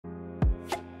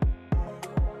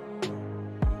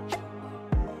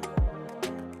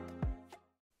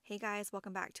Hey guys,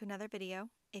 welcome back to another video.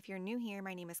 If you're new here,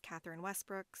 my name is Catherine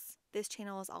Westbrooks. This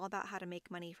channel is all about how to make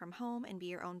money from home and be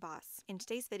your own boss. In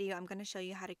today's video, I'm going to show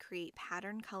you how to create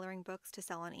pattern coloring books to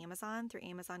sell on Amazon through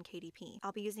Amazon KDP.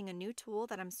 I'll be using a new tool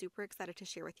that I'm super excited to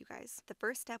share with you guys. The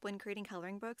first step when creating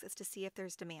coloring books is to see if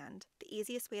there's demand. The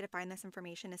easiest way to find this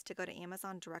information is to go to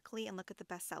Amazon directly and look at the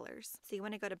bestsellers. So you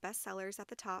want to go to bestsellers at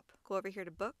the top, go over here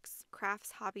to books,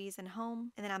 crafts, hobbies, and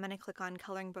home, and then I'm going to click on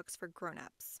coloring books for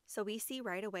grown-ups. So we see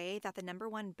right away that the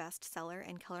 #1 bestseller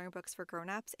in coloring books for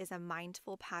grown-ups is a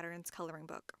Mindful Patterns coloring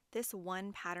book. This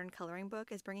one pattern coloring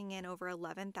book is bringing in over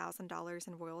 $11,000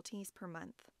 in royalties per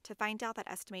month. To find out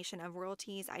that estimation of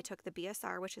royalties, I took the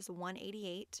BSR, which is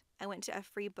 188. I went to a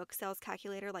free book sales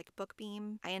calculator like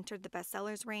BookBeam. I entered the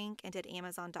bestsellers rank and did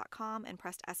Amazon.com and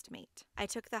pressed estimate. I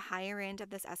took the higher end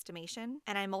of this estimation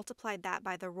and I multiplied that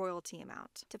by the royalty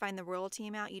amount. To find the royalty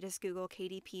amount, you just Google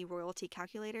KDP royalty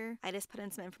calculator. I just put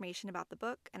in some information about the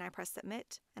book and I press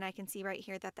submit, and I can see right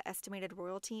here that the estimated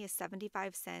royalty is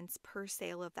 75 cents per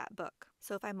sale of that book.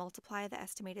 So if I multiply the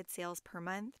estimated sales per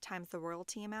month times the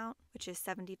royalty amount, which is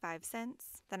 75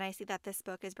 cents, then I see that this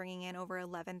book is bringing in over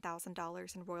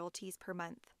 $11,000 in royalties per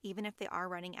month. Even if they are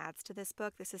running ads to this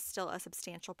book, this is still a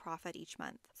substantial profit each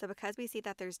month. So because we see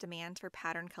that there's demand for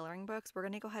pattern coloring books, we're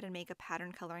going to go ahead and make a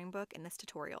pattern coloring book in this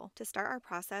tutorial. To start our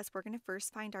process, we're going to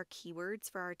first find our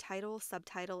keywords for our title,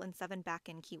 subtitle, and 7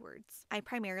 backend keywords. I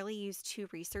primarily use 2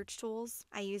 research tools.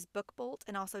 I use BookBolt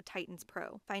and also Titans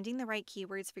Pro. Finding the right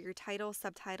keywords for your title,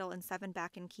 subtitle, and 7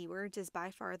 backend keywords is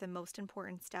by far the most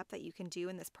important step that you can do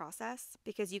in this process,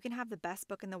 because you can have the best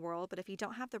book in the world, but if you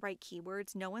don't have the right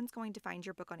keywords, no one's going to find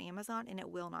your book on Amazon and it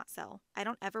will not sell. I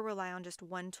don't ever rely on just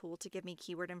one tool to give me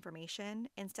keyword information.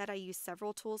 Instead, I use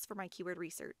several tools for my keyword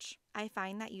research. I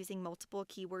find that using multiple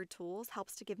keyword tools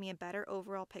helps to give me a better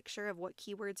overall picture of what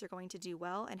keywords are going to do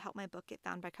well and help my book get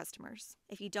found by customers.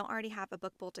 If you don't already have a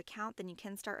BookBolt account, then you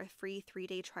can start a free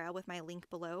 3-day trial with my link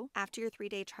below. After your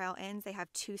 3-day trial ends, they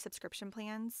have 2 subscription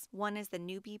plans. One is the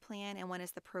newbie plan and one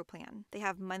is the pro plan. They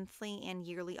have monthly and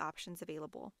yearly options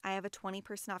available. I have a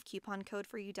 20% off coupon code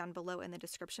for you down below in the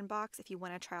description box if you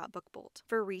want to try out BookBolt.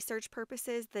 For research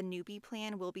purposes, the newbie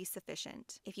plan will be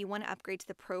sufficient. If you want to upgrade to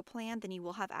the pro plan, then you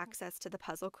will have access to the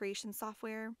puzzle creation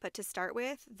software. But to start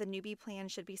with, the newbie plan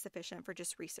should be sufficient for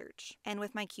just research. And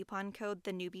with my coupon code,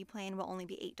 the newbie plan will only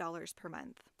be $8 per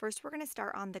month. First, we're going to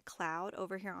start on the cloud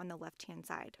over here on the left-hand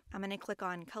side. I'm going to click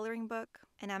on coloring book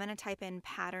and I'm going to type in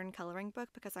pattern coloring book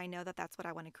because I know that that's what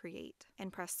I want to create,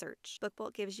 and press search.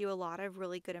 BookBolt gives you a lot of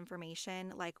really good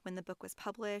information like when the book was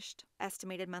published,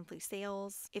 estimated monthly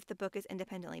sales, if the book is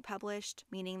independently published,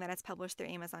 meaning that it's published through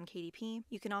Amazon KDP.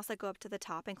 You can also go up to the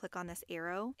top and click on this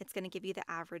arrow. It's going to give you the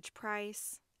average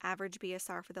price, average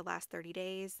BSR for the last 30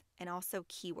 days, and also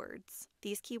keywords.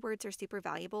 These keywords are super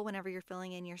valuable whenever you're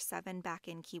filling in your 7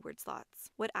 backend keyword slots.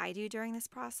 What I do during this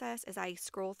process is I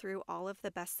scroll through all of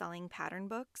the best-selling pattern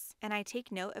books and I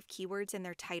take note of keywords in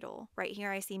their title. Right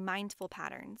here I see mindful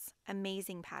patterns,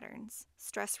 amazing patterns,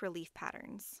 stress relief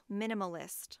patterns,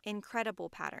 minimalist, incredible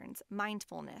patterns,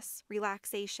 mindfulness,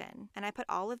 relaxation, and I put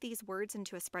all of these words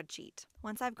into a spreadsheet.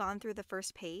 Once I've gone through the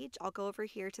first page, I'll go over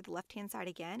here to the left-hand side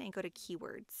again and go to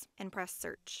keywords and press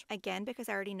search. Again, because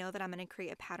I already know that I'm going to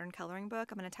create a pattern coloring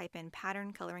book, I'm going to type in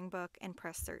pattern coloring book and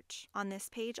press search. On this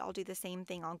page, I'll do the same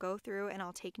thing. I'll go through and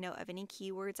I'll take note of any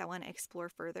keywords I want to explore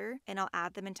further and I'll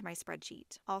add them into my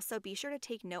spreadsheet. Also, be sure to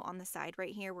take note on the side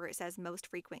right here where it says most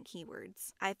frequent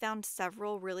keywords. I found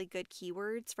several really good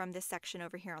keywords from this section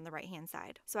over here on the right hand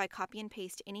side. So I copy and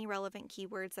paste any relevant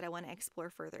keywords that I want to explore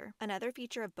further. Another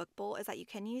feature of BookBolt is that you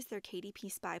can use their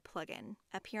KDP Spy plugin.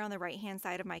 Up here on the right hand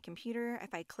side of my computer,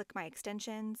 if I click my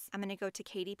extensions, I'm going to go to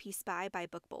KDP Spy by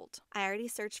BookBolt. I already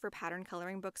searched for pattern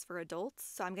coloring books for adults,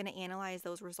 so I'm going to analyze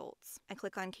those results. I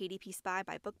click on KDP Spy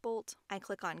by BookBolt, I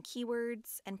click on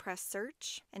keywords and press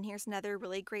search, and here's another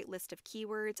really great list of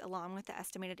keywords along with the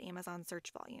estimated Amazon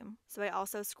search volume. So I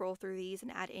also scroll through these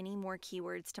and add any more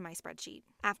keywords to my spreadsheet.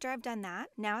 After I've done that,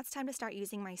 now it's time to start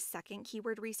using my second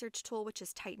keyword research tool, which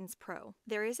is Titans Pro.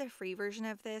 There is a free version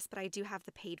of this, but I do have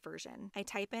the paid version. I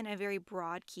type in a very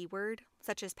broad keyword,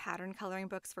 such as pattern coloring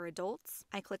books for adults.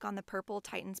 I click on the purple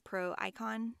Titans Pro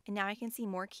icon, and now I can see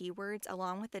more keywords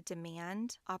along with the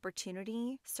demand,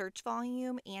 opportunity, search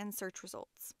volume, and search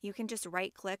results. You can just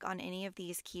right-click on any of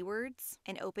these keywords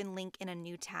and open link in a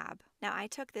new tab. Now, I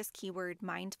took this keyword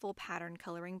mindful pattern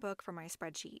coloring book for my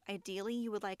spreadsheet. Ideally,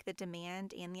 you would like the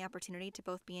demand and the opportunity to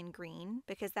both be in green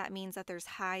because that means that there's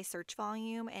high search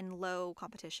volume and low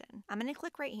competition. I'm going to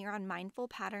click right here on Mindful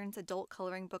Patterns Adult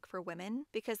Coloring Book for Women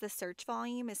because the search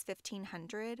volume is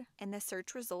 1,500 and the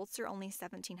search results are only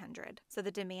 1,700. So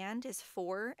the demand is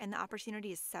 4 and the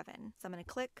opportunity is 7. So I'm going to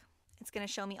click. It's going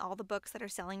to show me all the books that are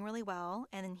selling really well,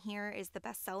 and then here is the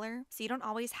bestseller. So you don't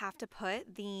always have to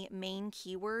put the main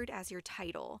keyword as your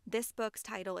title. This book's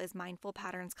title is Mindful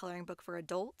Patterns Coloring Book for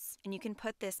Adults, and you can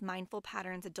put this Mindful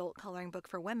Patterns Adult Coloring Book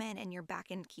for Women in your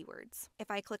back-end keywords. If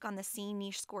I click on the C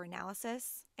niche score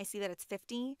analysis, I see that it's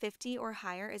 50. 50 or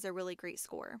higher is a really great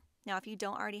score. Now, if you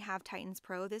don't already have Titans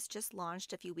Pro, this just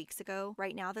launched a few weeks ago.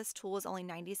 Right now, this tool is only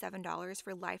 $97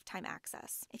 for lifetime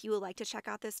access. If you would like to check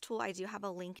out this tool, I do have a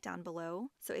link down below.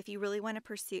 So if you really want to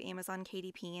pursue Amazon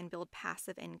KDP and build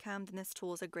passive income, then this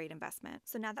tool is a great investment.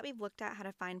 So now that we've looked at how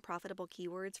to find profitable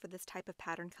keywords for this type of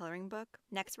pattern coloring book,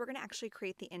 next we're going to actually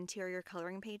create the interior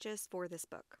coloring pages for this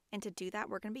book. And to do that,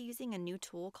 we're going to be using a new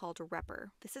tool called Repper.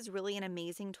 This is really an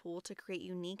amazing tool to create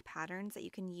unique patterns that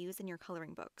you can use in your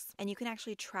coloring books. And you can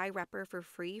actually try Repper for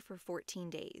free for 14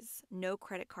 days. No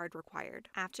credit card required.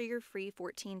 After your free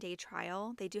 14-day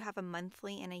trial, they do have a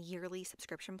monthly and a yearly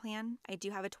subscription plan. I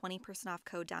do have a 20% off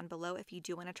code down below if you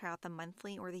do want to try out the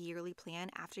monthly or the yearly plan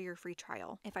after your free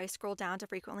trial. If I scroll down to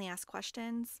frequently asked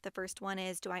questions, the first one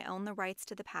is, do I own the rights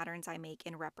to the patterns I make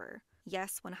in Repper?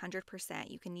 Yes, 100%.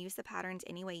 You can use the patterns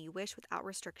any way you wish without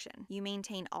restriction. You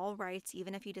maintain all rights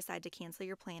even if you decide to cancel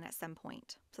your plan at some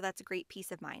point. So that's a great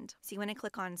peace of mind. So you want to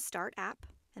click on Start App,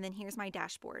 and then here's my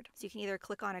dashboard. So you can either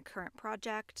click on a current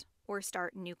project or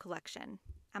start new collection.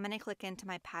 I'm going to click into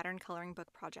my pattern coloring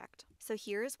book project. So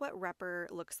here's what Repper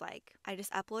looks like. I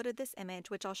just uploaded this image,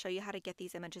 which I'll show you how to get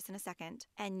these images in a second.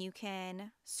 And you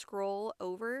can scroll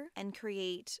over and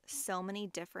create so many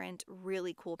different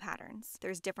really cool patterns.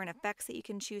 There's different effects that you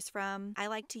can choose from. I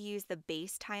like to use the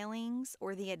base tilings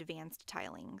or the advanced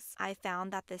tilings. I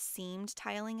found that the seamed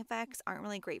tiling effects aren't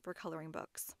really great for coloring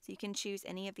books. So you can choose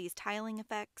any of these tiling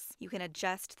effects. You can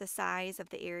adjust the size of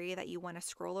the area that you want to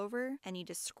scroll over, and you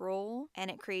just scroll and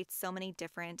it creates so many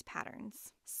different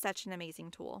patterns. Such an amazing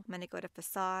tool. I'm going to go to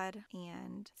facade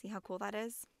and see how cool that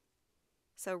is.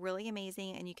 So really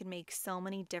amazing, and you can make so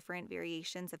many different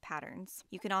variations of patterns.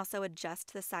 You can also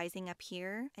adjust the sizing up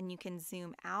here, and you can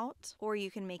zoom out, or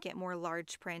you can make it more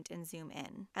large print and zoom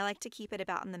in. I like to keep it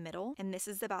about in the middle, and this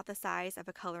is about the size of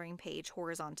a coloring page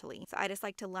horizontally. So I just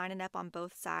like to line it up on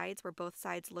both sides where both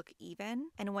sides look even.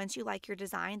 And once you like your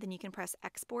design, then you can press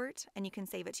export and you can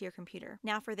save it to your computer.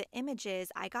 Now for the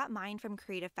images, I got mine from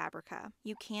Creative Fabrica.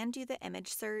 You can do the image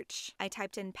search. I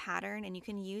typed in pattern, and you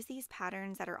can use these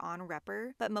patterns that are on Repper,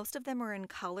 but most of them are in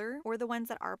color, or the ones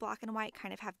that are black and white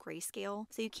kind of have grayscale.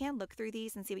 So you can look through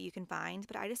these and see what you can find,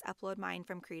 but I just upload mine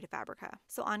from Creative Fabrica.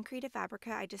 So on Creative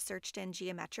Fabrica, I just searched in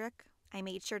geometric. I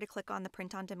made sure to click on the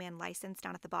print on demand license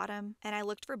down at the bottom, and I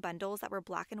looked for bundles that were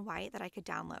black and white that I could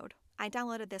download. I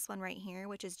downloaded this one right here,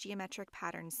 which is Geometric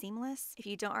Pattern Seamless. If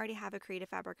you don't already have a Creative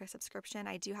Fabrica subscription,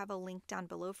 I do have a link down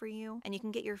below for you, and you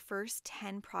can get your first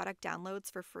 10 product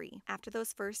downloads for free. After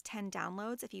those first 10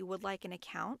 downloads, if you would like an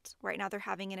account, right now they're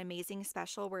having an amazing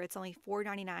special where it's only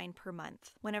 $4.99 per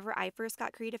month. Whenever I first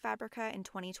got Creative Fabrica in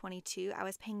 2022, I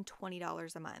was paying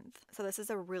 $20 a month. So this is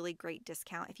a really great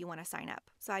discount if you want to sign up.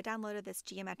 So I downloaded this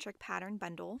Geometric Pattern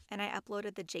bundle, and I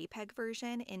uploaded the JPEG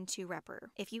version into Repper.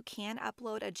 If you can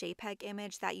upload a JPEG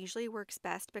image, that usually works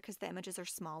best because the images are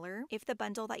smaller. If the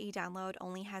bundle that you download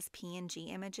only has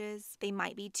PNG images, they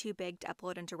might be too big to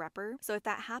upload into Repper. So if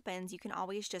that happens, you can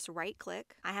always just right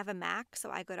click. I have a Mac, so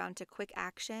I go down to Quick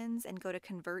Actions and go to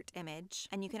Convert Image,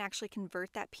 and you can actually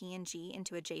convert that PNG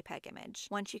into a JPEG image.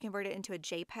 Once you convert it into a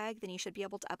JPEG, then you should be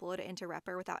able to upload it into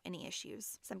Repper without any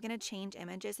issues. So I'm going to change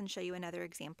images and show you another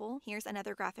example. Here's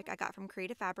another graphic I got from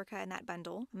Creative Fabrica in that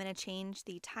bundle. I'm going to change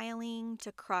the tiling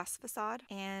to cross facade,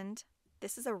 and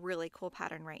this is a really cool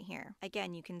pattern right here.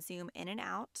 Again, you can zoom in and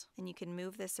out, and you can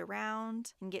move this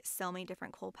around and get so many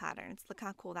different cool patterns. Look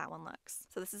how cool that one looks.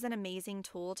 So this is an amazing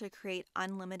tool to create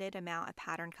unlimited amount of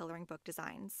pattern coloring book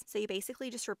designs. So you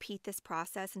basically just repeat this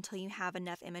process until you have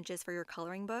enough images for your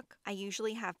coloring book. I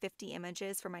usually have 50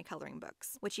 images for my coloring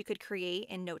books, which you could create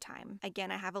in no time.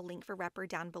 Again, I have a link for Repper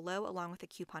down below along with a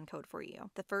coupon code for you.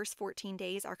 The first 14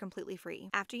 days are completely free.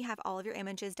 After you have all of your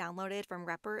images downloaded from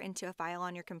Repper into a file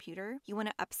on your computer, You want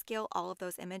to upscale all of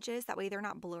those images. That way they're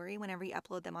not blurry whenever you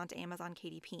upload them onto Amazon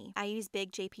KDP. I use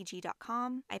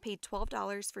bigjpg.com. I paid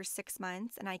 $12 for 6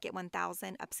 months and I get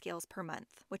 1,000 upscales per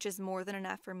month, which is more than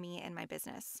enough for me and my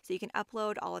business. So you can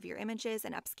upload all of your images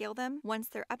and upscale them. Once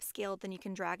they're upscaled, then you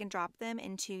can drag and drop them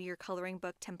into your coloring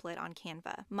book template on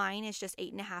Canva. Mine is just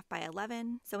 8.5 by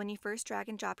 11. So when you first drag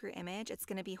and drop your image, it's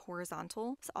going to be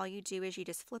horizontal. So all you do is you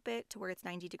just flip it to where it's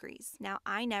 90 degrees. Now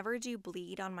I never do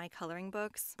bleed on my coloring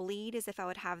books. Bleed is if I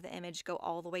would have the image go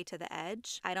all the way to the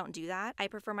edge. I don't do that. I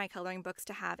prefer my coloring books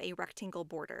to have a rectangle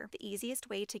border. The easiest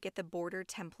way to get the border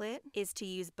template is to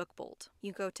use BookBolt.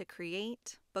 You go to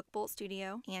Create, BookBolt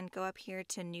Studio, and go up here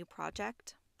to New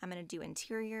Project. I'm going to do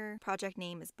interior. Project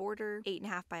name is border,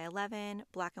 8.5 by 11,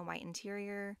 black and white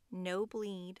interior, no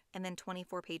bleed, and then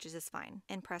 24 pages is fine.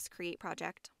 And press create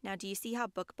project. Now, do you see how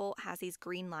BookBolt has these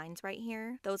green lines right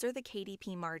here? Those are the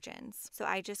KDP margins. So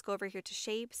I just go over here to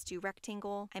shapes, do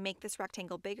rectangle. I make this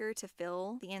rectangle bigger to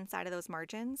fill the inside of those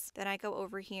margins. Then I go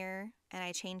over here and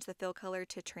I change the fill color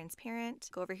to transparent,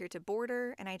 go over here to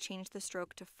border, and I change the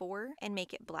stroke to 4 and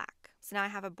make it black. So now I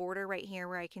have a border right here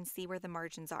where I can see where the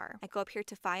margins are. I go up here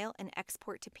to File and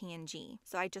Export to PNG.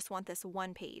 So I just want this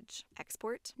one page.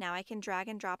 Export. Now I can drag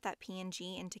and drop that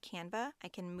PNG into Canva. I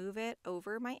can move it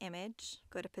over my image,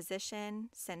 go to Position,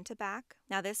 Send to Back.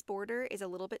 Now this border is a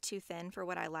little bit too thin for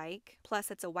what I like.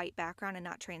 Plus it's a white background and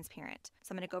not transparent.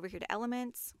 So I'm going to go over here to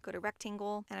Elements, go to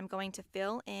Rectangle, and I'm going to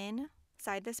fill in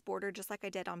inside this border just like I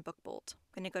did on BookBolt.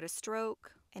 I'm going to go to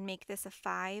Stroke and make this a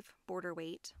 5 border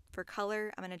weight. For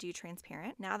color, I'm going to do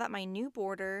transparent. Now that my new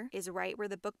border is right where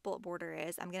the BookBolt border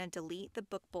is, I'm going to delete the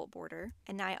BookBolt border.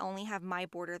 And now I only have my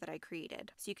border that I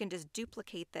created. So you can just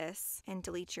duplicate this and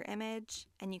delete your image,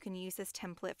 and you can use this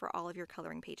template for all of your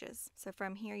coloring pages. So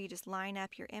from here, you just line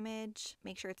up your image,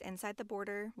 make sure it's inside the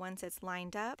border. Once it's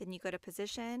lined up, then you go to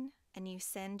Position, and you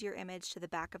send your image to the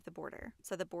back of the border.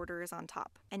 So the border is on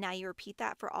top. And now you repeat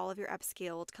that for all of your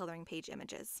upscaled coloring page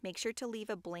images. Make sure to leave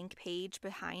a blank page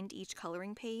behind each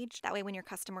coloring page. That way when your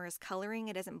customer is coloring,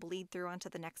 it doesn't bleed through onto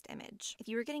the next image. If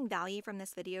you are getting value from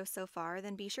this video so far,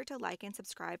 then be sure to like and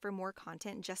subscribe for more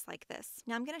content just like this.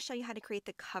 Now I'm going to show you how to create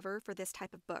the cover for this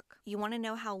type of book. You want to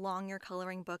know how long your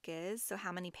coloring book is, so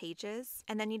how many pages,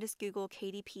 and then you just Google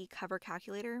KDP cover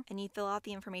calculator and you fill out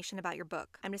the information about your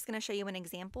book. I'm just going to show you an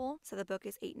example. So the book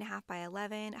is 8.5 by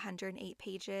 11, 108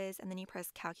 pages, and then you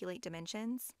press calculate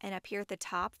dimensions. And up here at the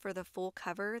top for the full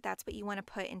cover, that's what you want to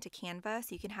put into Canva so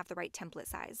you can have the right template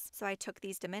size. So I took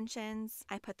these dimensions,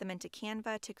 I put them into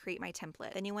Canva to create my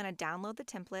template. Then you want to download the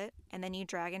template, and then you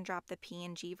drag and drop the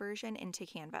PNG version into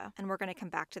Canva. And we're going to come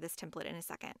back to this template in a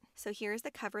second. So here's the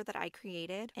cover that I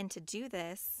created. And to do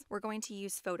this, we're going to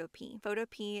use Photopea.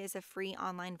 Photopea is a free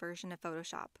online version of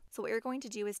Photoshop. So what you're going to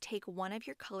do is take one of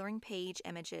your coloring page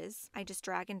images. I just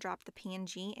drag and drop the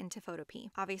PNG into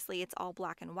Photopea. Obviously, it's all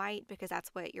black and white because that's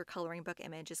what your coloring book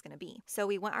image is going to be. So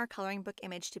we want our coloring book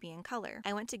image to be in color.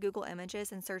 I went to Google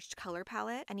Images and searched color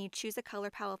palette, and you choose a color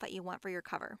palette that you want for your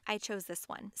cover. I chose this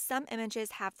one. Some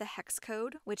images have the hex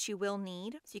code, which you will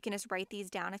need, so you can just write these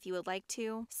down if you would like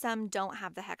to. Some don't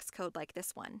have the hex code like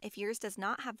this one. If yours does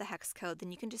not have the hex code,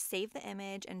 then you can just save the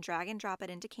image and drag and drop it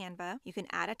into Canva. You can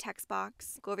add a text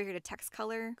box, go over here to text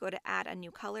color, go to add a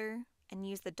new color, and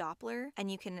use the Doppler,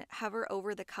 and you can hover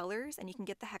over the colors and you can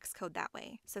get the hex code that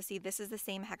way. So see, this is the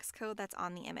same hex code that's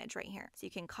on the image right here. So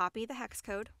you can copy the hex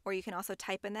code, or you can also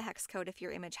type in the hex code if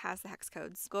your image has the hex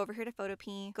codes. Go over here to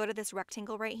Photopea, go to this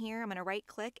rectangle right here. I'm going to right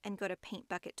click and go to Paint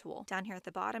Bucket Tool. Down here at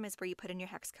the bottom is where you put in your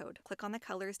hex code. Click on the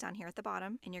colors down here at the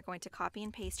bottom, and you're going to copy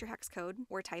and paste your hex code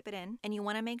or type it in. And you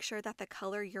want to make sure that the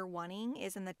color you're wanting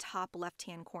is in the top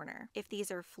left-hand corner. If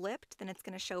these are flipped, then it's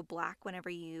going to show black whenever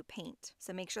you paint.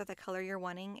 So make sure the color you're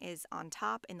wanting is on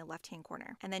top in the left-hand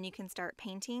corner. And then you can start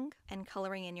painting and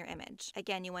coloring in your image.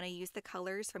 Again, you want to use the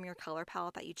colors from your color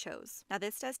palette that you chose. Now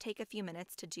this does take a few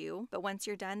minutes to do, but once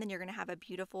you're done, then you're going to have a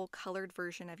beautiful colored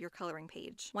version of your coloring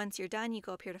page. Once you're done, you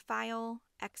go up here to File,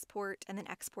 Export, and then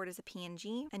export as a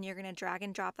PNG, and you're going to drag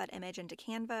and drop that image into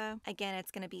Canva. Again, it's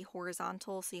going to be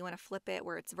horizontal, so you want to flip it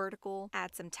where it's vertical,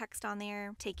 add some text on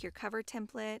there, take your cover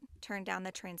template, turn down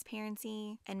the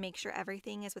transparency, and make sure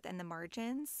everything is within the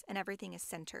margins and everything is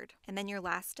centered. And then your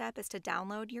last step is to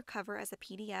download your cover as a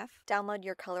PDF, download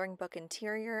your coloring book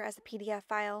interior as a PDF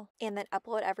file, and then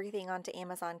upload everything onto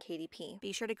Amazon KDP.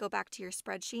 Be sure to go back to your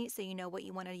spreadsheet so you know what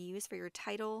you want to use for your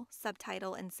title,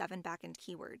 subtitle, and 7 backend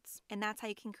keywords. And that's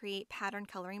how you can create pattern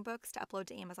coloring books to upload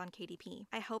to Amazon KDP.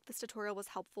 I hope this tutorial was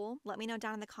helpful. Let me know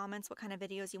down in the comments what kind of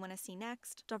videos you want to see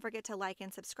next. Don't forget to like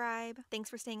and subscribe. Thanks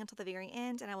for staying until the very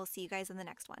end, and I will see you guys in the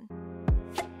next one.